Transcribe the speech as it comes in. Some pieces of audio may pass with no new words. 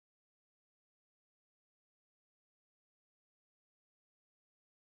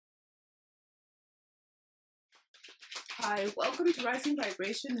Hi, welcome to Rising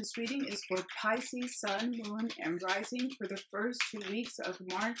Vibration. This reading is for Pisces, Sun, Moon, and Rising for the first 2 weeks of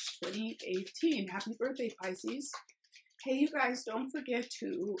March 2018. Happy birthday, Pisces. Hey, you guys, don't forget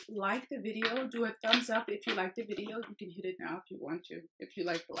to like the video. Do a thumbs up if you like the video. You can hit it now if you want to. If you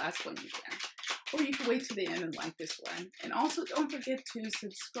like the last one, you can. Or you can wait to the end and like this one. And also, don't forget to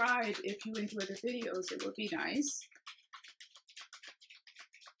subscribe if you enjoy the videos. It would be nice.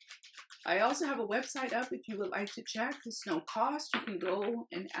 I also have a website up if you would like to check. It's no cost. You can go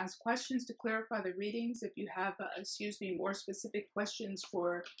and ask questions to clarify the readings. If you have, more specific questions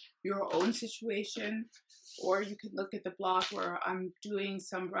for your own situation, or you can look at the blog where I'm doing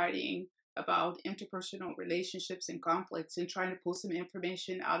some writing about interpersonal relationships and conflicts and trying to pull some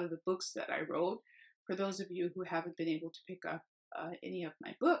information out of the books that I wrote for those of you who haven't been able to pick up any of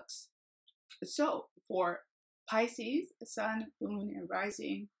my books. So for Pisces, Sun, Moon, and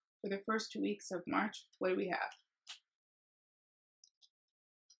Rising, for the first 2 weeks of March, what do we have?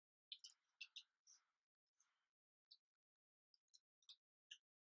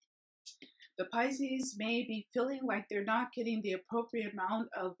 The Pisces may be feeling like they're not getting the appropriate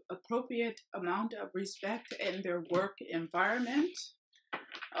amount of respect in their work environment,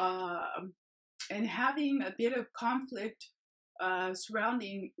 and having a bit of conflict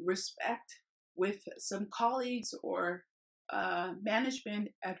surrounding respect with some colleagues or management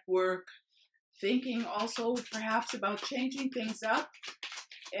at work, thinking also perhaps about changing things up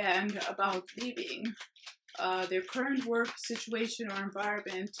and about leaving their current work situation or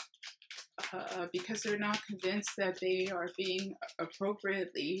environment because they're not convinced that they are being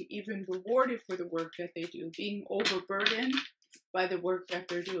appropriately even rewarded for the work that they do, being overburdened by the work that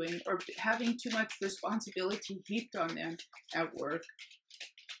they're doing, or having too much responsibility heaped on them at work.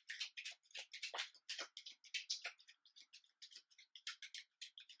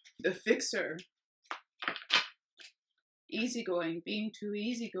 The fixer, easygoing, being too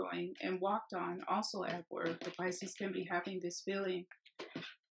easygoing and walked on, also at work. The Pisces can be having this feeling.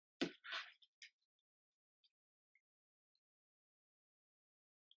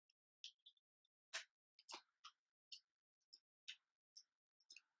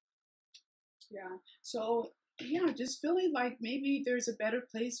 Yeah, so yeah, just feeling like maybe there's a better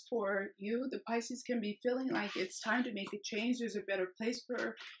place for you. The Pisces can be feeling like it's time to make a change. There's a better place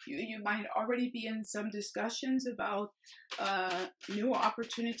for you. You might already be in some discussions about new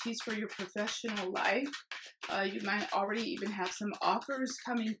opportunities for your professional life. You might already even have some offers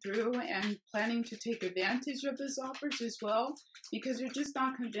coming through and planning to take advantage of those offers as well, because you're just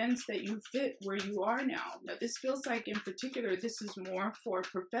not convinced that you fit where you are now. Now, this feels like in particular, this is more for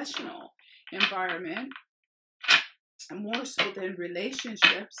professional environment, more so than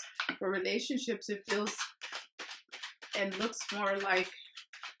relationships. For relationships, it feels and looks more like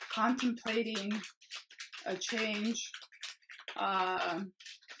contemplating a change, an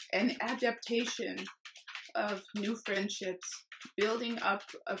adaptation of new friendships, building up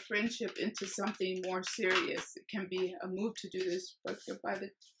a friendship into something more serious. It can be a move to do this, but by the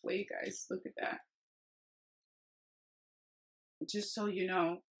way, guys, look at that. Just so you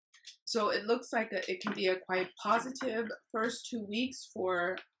know. So it looks like it can be a quite positive first 2 weeks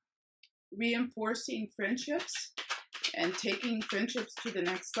for reinforcing friendships and taking friendships to the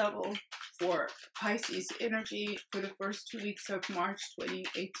next level for Pisces energy for the first 2 weeks of March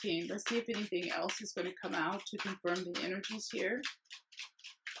 2018. Let's see if anything else is going to come out to confirm the energies here.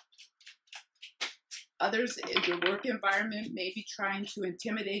 Others in your work environment may be trying to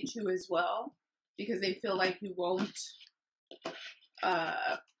intimidate you as well, because they feel like you won't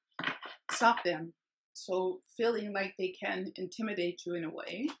stop them. So feeling like they can intimidate you in a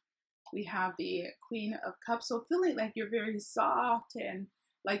way. We have the Queen of Cups. So feeling like you're very soft and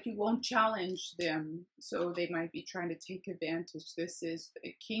like you won't challenge them. So they might be trying to take advantage. This is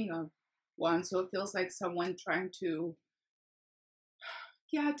the King of Wands. So it feels like someone trying to,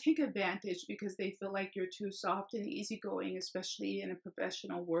 take advantage because they feel like you're too soft and easygoing, especially in a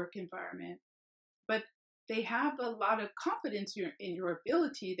professional work environment. But they have a lot of confidence in your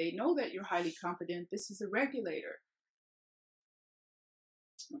ability. They know that you're highly competent. This is a regulator.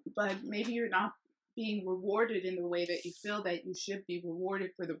 But maybe you're not being rewarded in the way that you feel that you should be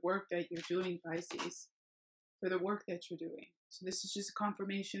rewarded for the work that you're doing, Pisces. For the work that you're doing. So this is just a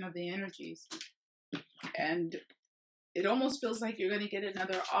confirmation of the energies. And it almost feels like you're going to get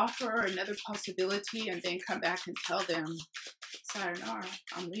another offer or another possibility and then come back and tell them, sayonara,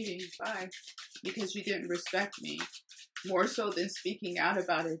 I'm leaving, bye, because you didn't respect me. More so than speaking out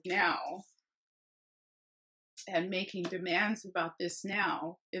about it now and making demands about this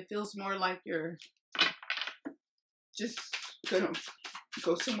now. It feels more like you're just going to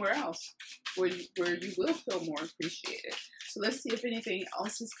go somewhere else where you will feel more appreciated. So let's see if anything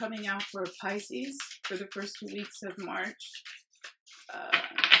else is coming out for Pisces for the first 2 weeks of March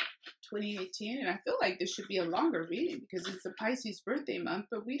 2018. And I feel like this should be a longer reading because it's the Pisces birthday month,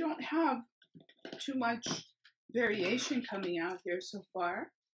 but we don't have too much variation coming out here so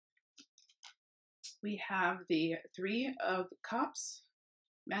far. We have the Three of Cups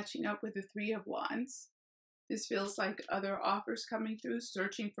matching up with the Three of Wands. This feels like other offers coming through,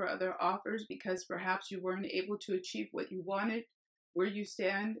 searching for other offers because perhaps you weren't able to achieve what you wanted, where you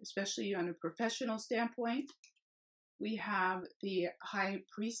stand, especially on a professional standpoint. We have the High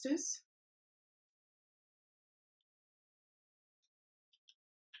Priestess.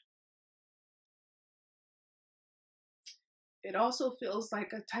 It also feels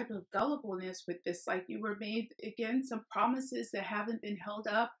like a type of gullibleness with this, like you were made, again, some promises that haven't been held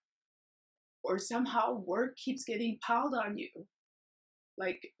up, or somehow work keeps getting piled on you.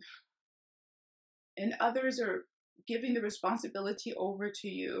 Like, and others are giving the responsibility over to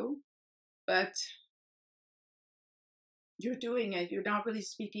you, but you're doing it. You're not really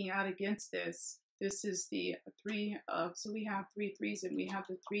speaking out against this. This is the Three of, so we have 3 threes and we have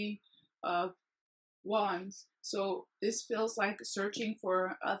the Three of Wands. So this feels like searching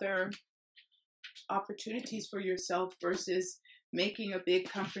for other opportunities for yourself versus making a big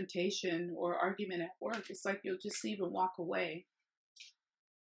confrontation or argument at work. It's like you'll just leave and walk away.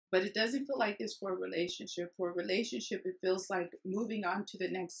 But it doesn't feel like this for a relationship. For a relationship, it feels like moving on to the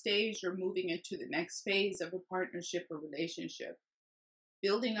next stage or moving into the next phase of a partnership or relationship.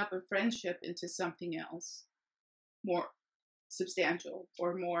 Building up a friendship into something else, more substantial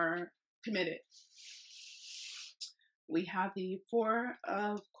or more committed. We have the Four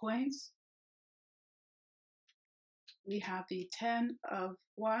of Coins. We have the Ten of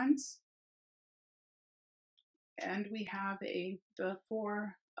Wands. And we have the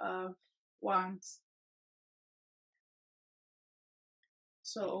Four of Wands.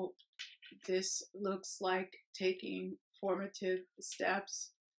 So this looks like taking formative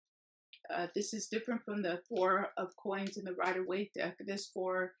steps. This is different from the Four of Coins in the Rider-Waite deck. This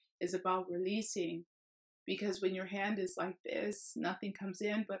Four is about releasing, because when your hand is like this, nothing comes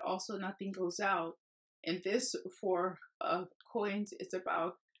in, but also nothing goes out. And this Four of Coins is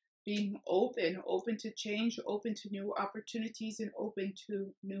about being open to change, open to new opportunities, and open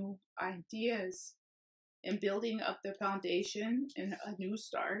to new ideas, and building up the foundation and a new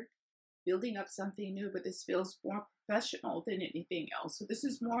start, building up something new. But this feels more professional than anything else. So this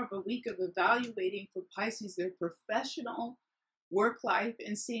is more of a week of evaluating for Pisces their professional work life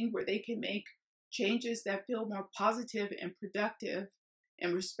and seeing where they can make changes that feel more positive and productive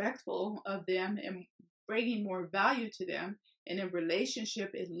and respectful of them and bringing more value to them. And in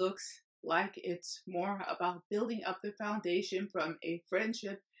relationship, it looks like it's more about building up the foundation from a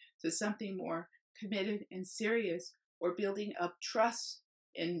friendship to something more committed and serious, or building up trust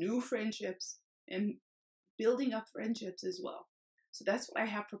and new friendships and building up friendships as well. So that's what I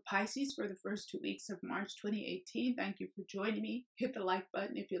have for Pisces for the first 2 weeks of March 2018. Thank you for joining me. Hit the like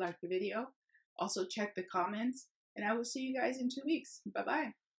button if you liked the video. Also check the comments, and I will see you guys in 2 weeks.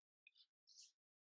 Bye-bye.